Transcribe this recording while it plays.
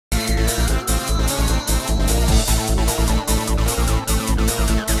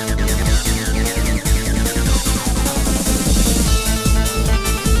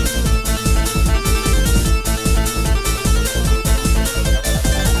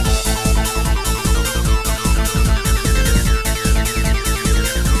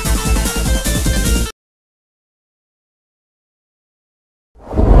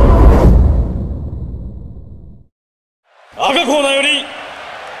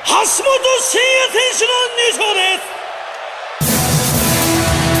橋本真也選手の入場です。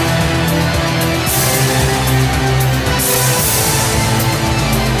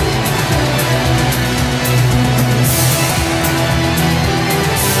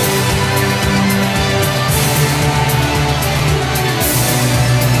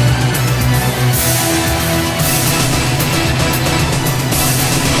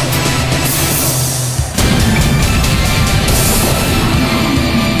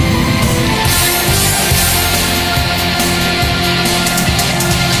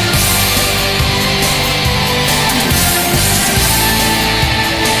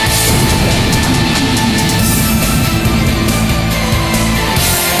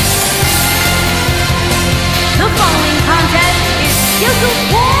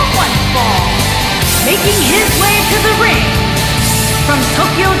Making his way to the ring from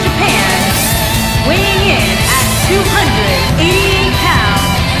Tokyo, Japan, weighing in at 288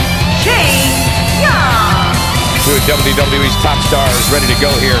 pounds, Young. Two of WWE's top stars ready to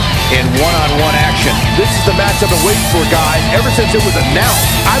go here in one-on-one action. This is the match I've been waiting for, guys. Ever since it was announced,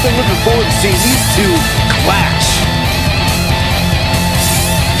 I've been looking forward to seeing these two clash.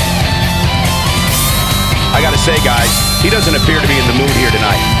 I gotta say, guys, he doesn't appear to be in the mood here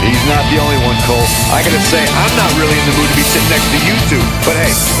tonight. He's not the only one, Cole. I gotta say, I'm not really in the mood to be sitting next to you two. But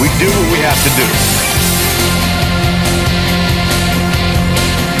hey, we do what we have to do.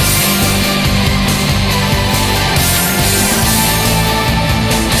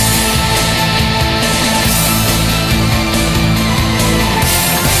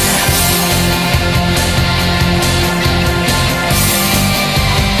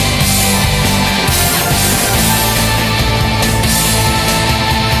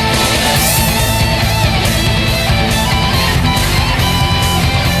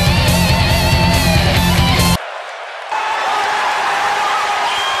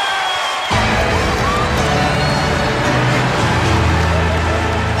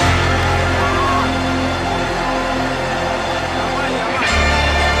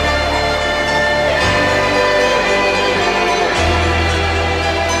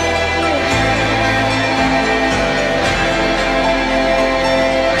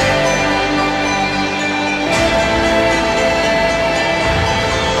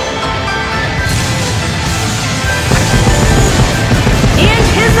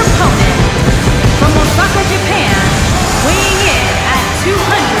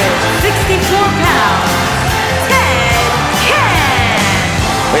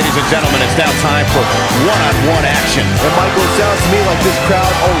 Ladies and gentlemen, it's now time for one-on-one action. And Michael, it sounds to me like this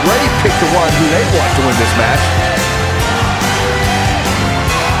crowd already picked the one who they want to win this match.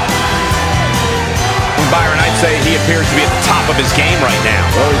 And Byron, I'd say he appears to be at the top of his game right now.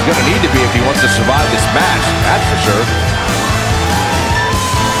 Well, he's going to need to be if he wants to survive this match, that's for sure.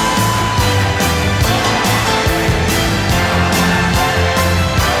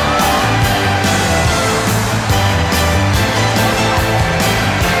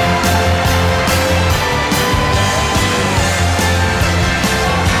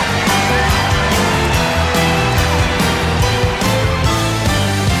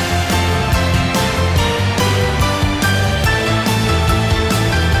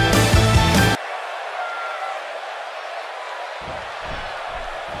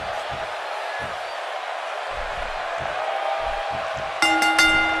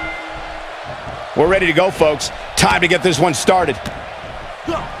 We're ready to go, folks. Time to get this one started.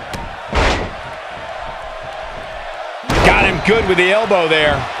 Got him good with the elbow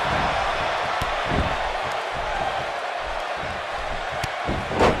there.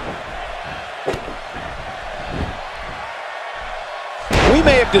 We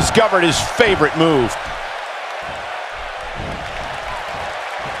may have discovered his favorite move.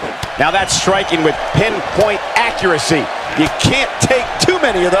 Now that's striking with pinpoint accuracy. You can't take too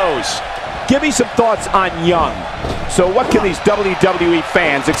many of those. Give me some thoughts on Young. So what can these WWE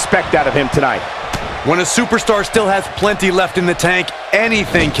fans expect out of him tonight? When a superstar still has plenty left in the tank,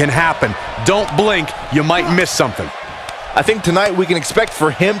 anything can happen. Don't blink, you might miss something. I think tonight we can expect for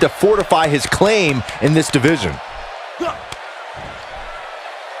him to fortify his claim in this division.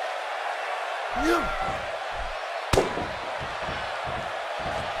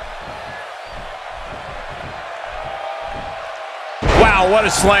 Wow, what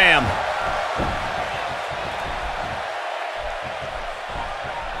a slam.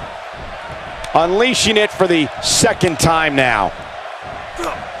 Unleashing it for the second time now.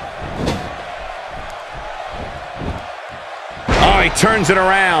 Oh, he turns it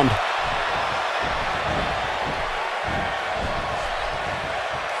around.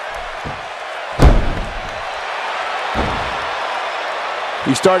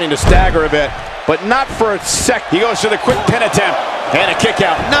 He's starting to stagger a bit, but not for a sec. He goes for the quick pin attempt and a kick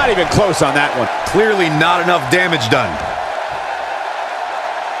out. Not even close on that one. Clearly not enough damage done.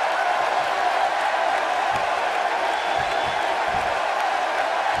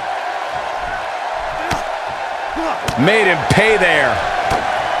 Made him pay there.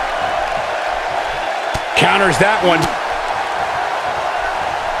 Counters that one.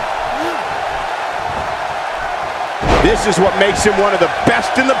 This is what makes him one of the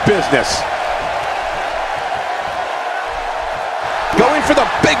best in the business. Going for the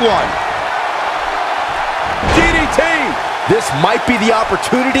big one. DDT. This might be the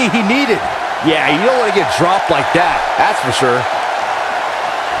opportunity he needed. Yeah, you don't want to get dropped like that. That's for sure.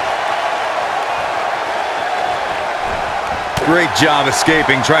 Great job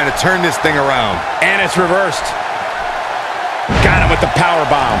escaping, trying to turn this thing around. And it's reversed. Got him with the power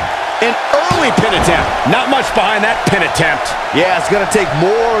bomb. An early pin attempt. Not much behind that pin attempt. Yeah, it's going to take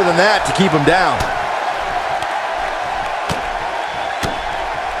more than that to keep him down.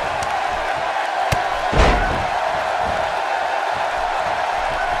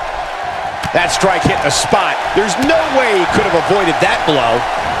 That strike hit the spot. There's no way he could have avoided that blow.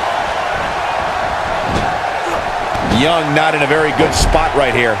 Young not in a very good spot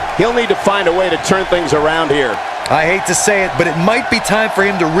right here. He'll need to find a way to turn things around here. I hate to say it, but it might be time for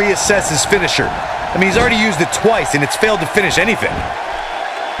him to reassess his finisher. I mean, he's already used it twice, and it's failed to finish anything.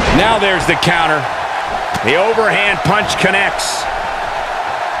 Now there's the counter. The overhand punch connects.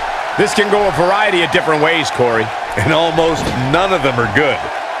 This can go a variety of different ways, Corey. And almost none of them are good.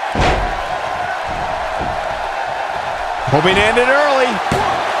 Hoping to end it early.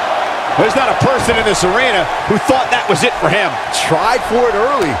 There's not a person in this arena who thought that was it for him. Tried for it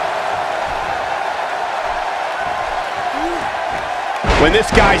early. When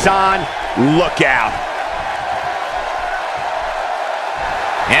this guy's on, look out.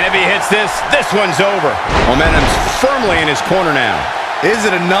 And if he hits this, this one's over. Momentum's firmly in his corner now. Is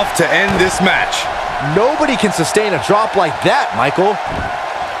it enough to end this match? Nobody can sustain a drop like that, Michael.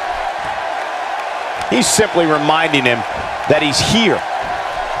 He's simply reminding him that he's here.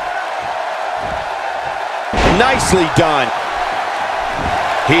 Nicely done.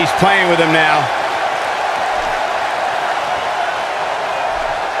 He's playing with him now.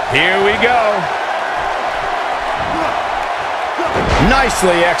 Here we go.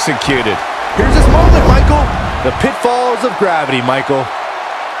 Nicely executed. Here's his moment, Michael. The pitfalls of gravity, Michael.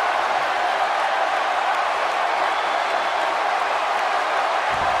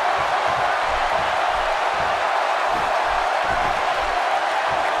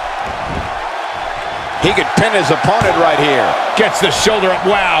 He could pin his opponent right here. Gets the shoulder up.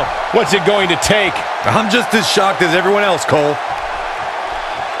 Wow, what's it going to take? I'm just as shocked as everyone else, Cole.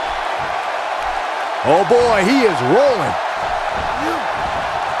 Oh boy, he is rolling.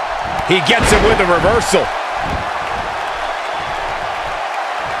 He gets him with a reversal.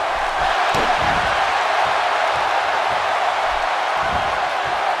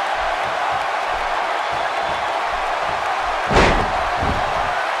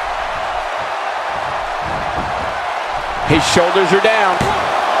 His shoulders are down.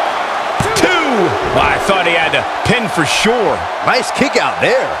 2! Well, I thought he had to pin for sure. Nice kick out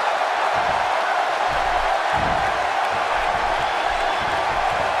there.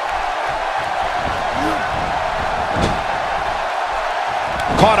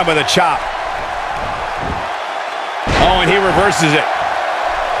 Caught him with a chop. Oh, and he reverses it.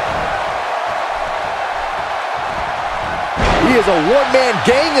 He is a one-man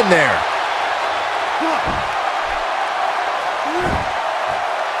gang in there.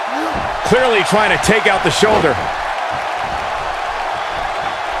 Clearly trying to take out the shoulder.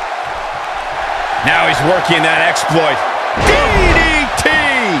 Now he's working that exploit. DDT!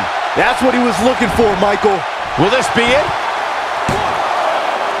 That's what he was looking for, Michael. Will this be it?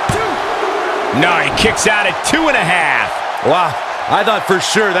 No, he kicks out at 2.5. Wow, I thought for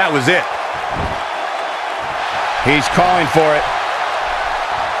sure that was it. He's calling for it.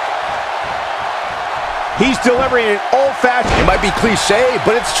 He's delivering an old-fashioned. It might be cliche,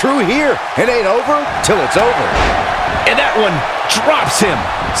 but it's true here. It ain't over till it's over. And that one drops him.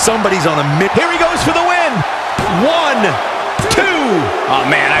 Somebody's on a mid. Here he goes for the win. 1, 2. Oh,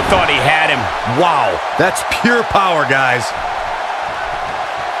 man, I thought he had him. Wow, that's pure power, guys.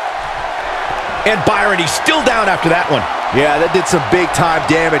 And Byron, he's still down after that one. Yeah, that did some big-time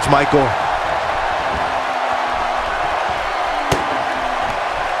damage, Michael.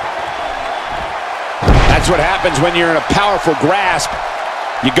 That's what happens when you're in a powerful grasp.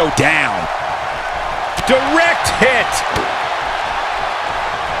 You go down. Direct hit.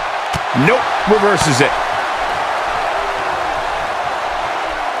 Nope, reverses it.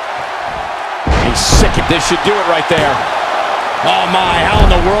 kick. This should do it right there. Oh my, how in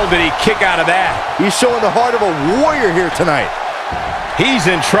the world did he kick out of that? He's showing the heart of a warrior here tonight. He's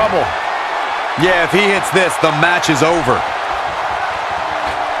in trouble. Yeah, if he hits this, the match is over.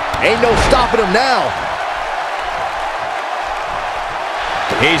 Ain't no stopping him now.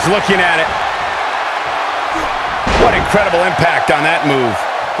 He's looking at it. What incredible impact on that move.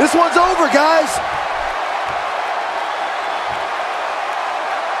 This one's over, guys.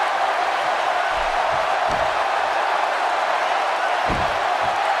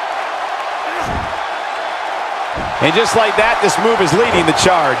 And just like that, this move is leading the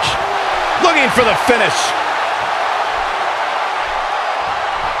charge. Looking for the finish.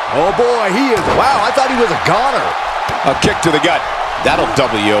 Oh boy, he is. Wow, I thought he was a goner. A kick to the gut. That'll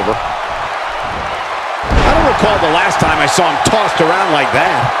double you over. I don't recall the last time I saw him tossed around like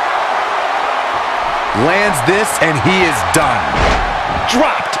that. Lands this, and he is done.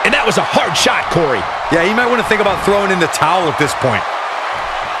 Dropped, and that was a hard shot, Corey. Yeah, you might want to think about throwing in the towel at this point.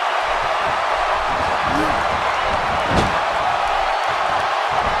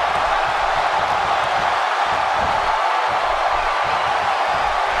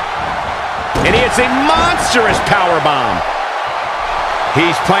 And he hits a monstrous powerbomb.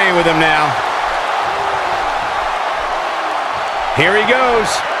 He's playing with him now. Here he goes.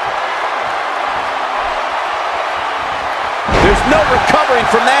 There's no recovering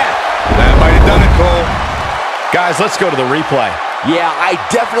from that. That might have done it, Cole. Guys, let's go to the replay. Yeah, I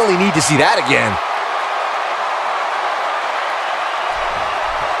definitely need to see that again.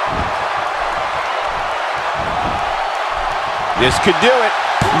 This could do it.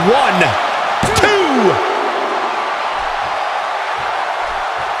 1, 2.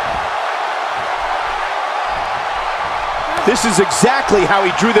 This is exactly how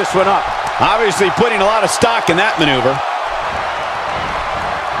he drew this one up. Obviously putting a lot of stock in that maneuver.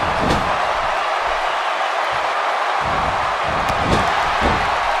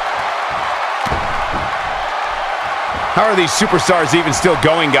 How are these superstars even still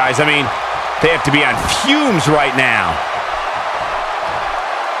going, guys? I mean, they have to be on fumes right now.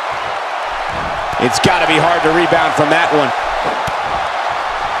 It's got to be hard to rebound from that one.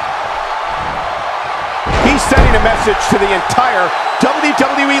 He's sending a message to the entire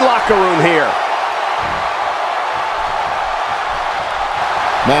WWE locker room here.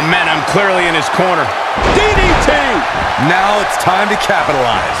 Momentum clearly in his corner. DDT! Now it's time to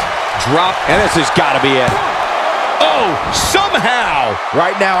capitalize. Drop, and this has got to be it. Oh, somehow!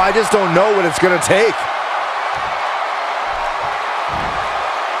 Right now, I just don't know what it's going to take.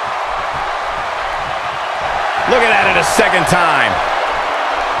 Looking at it a second time.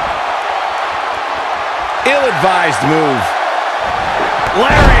 Ill-advised move.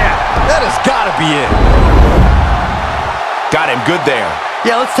 Lariat! That has got to be it. Got him good there.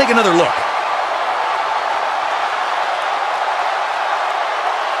 Yeah, let's take another look.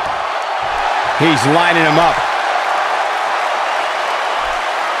 He's lining him up.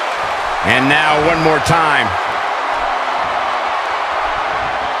 And now one more time.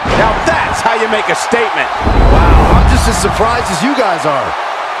 Now that's how you make a statement. Wow, I'm just as surprised as you guys are.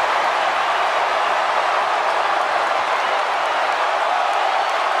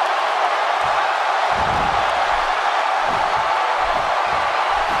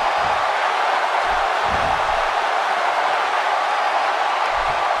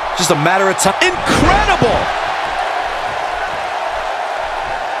 Just a matter of time. Incredible!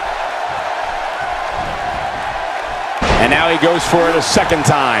 And now he goes for it a second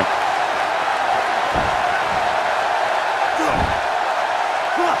time.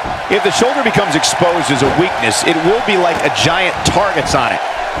 If the shoulder becomes exposed as a weakness, it will be like a giant targets on it.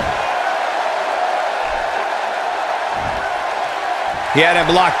 He had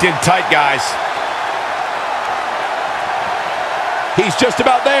him locked in tight, guys. He's just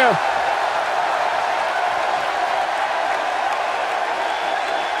about there.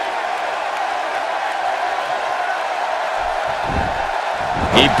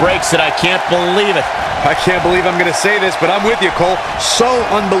 He breaks it. I can't believe it. I can't believe I'm going to say this, but I'm with you, Cole. So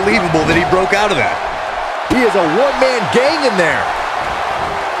unbelievable that he broke out of that. He is a one-man gang in there.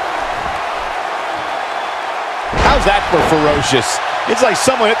 How's that for ferocious? It's like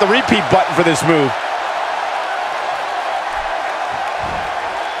someone hit the repeat button for this move.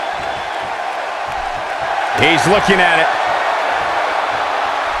 He's looking at it.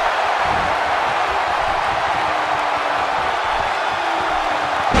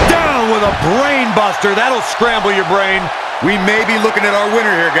 Down with a brain buster. That'll scramble your brain. We may be looking at our winner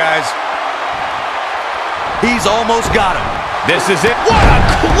here, guys. He's almost got him. This is it. What a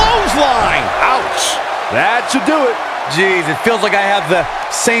clothesline! Ouch! That should do it. Jeez, it feels like I have the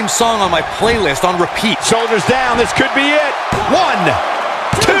Same song on my playlist on repeat. Shoulders down, this could be it. 1,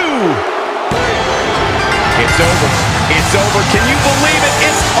 2. It's over. It's over. Can you believe it?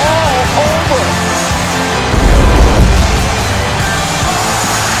 It's all over.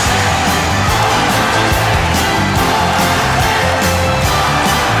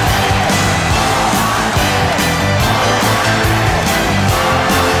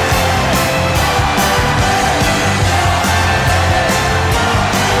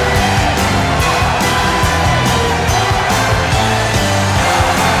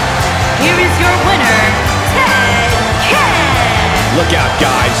 Here is your winner, Ted. Look out,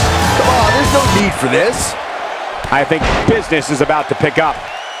 guys. Come on, there's no need for this. I think business is about to pick up.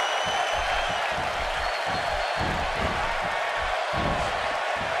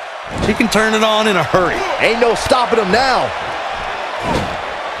 He can turn it on in a hurry. Ain't no stopping him now.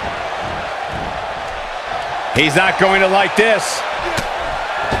 He's not going to like this.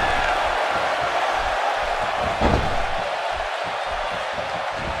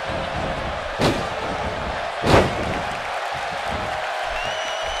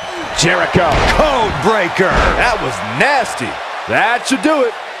 Jericho. Code breaker. That was nasty. That should do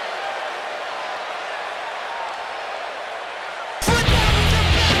it.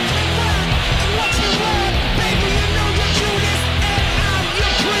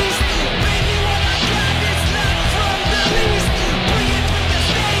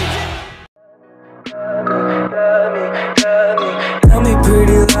 Tell me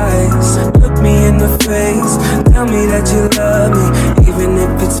pretty lies, look me in the face. Tell me that you love me,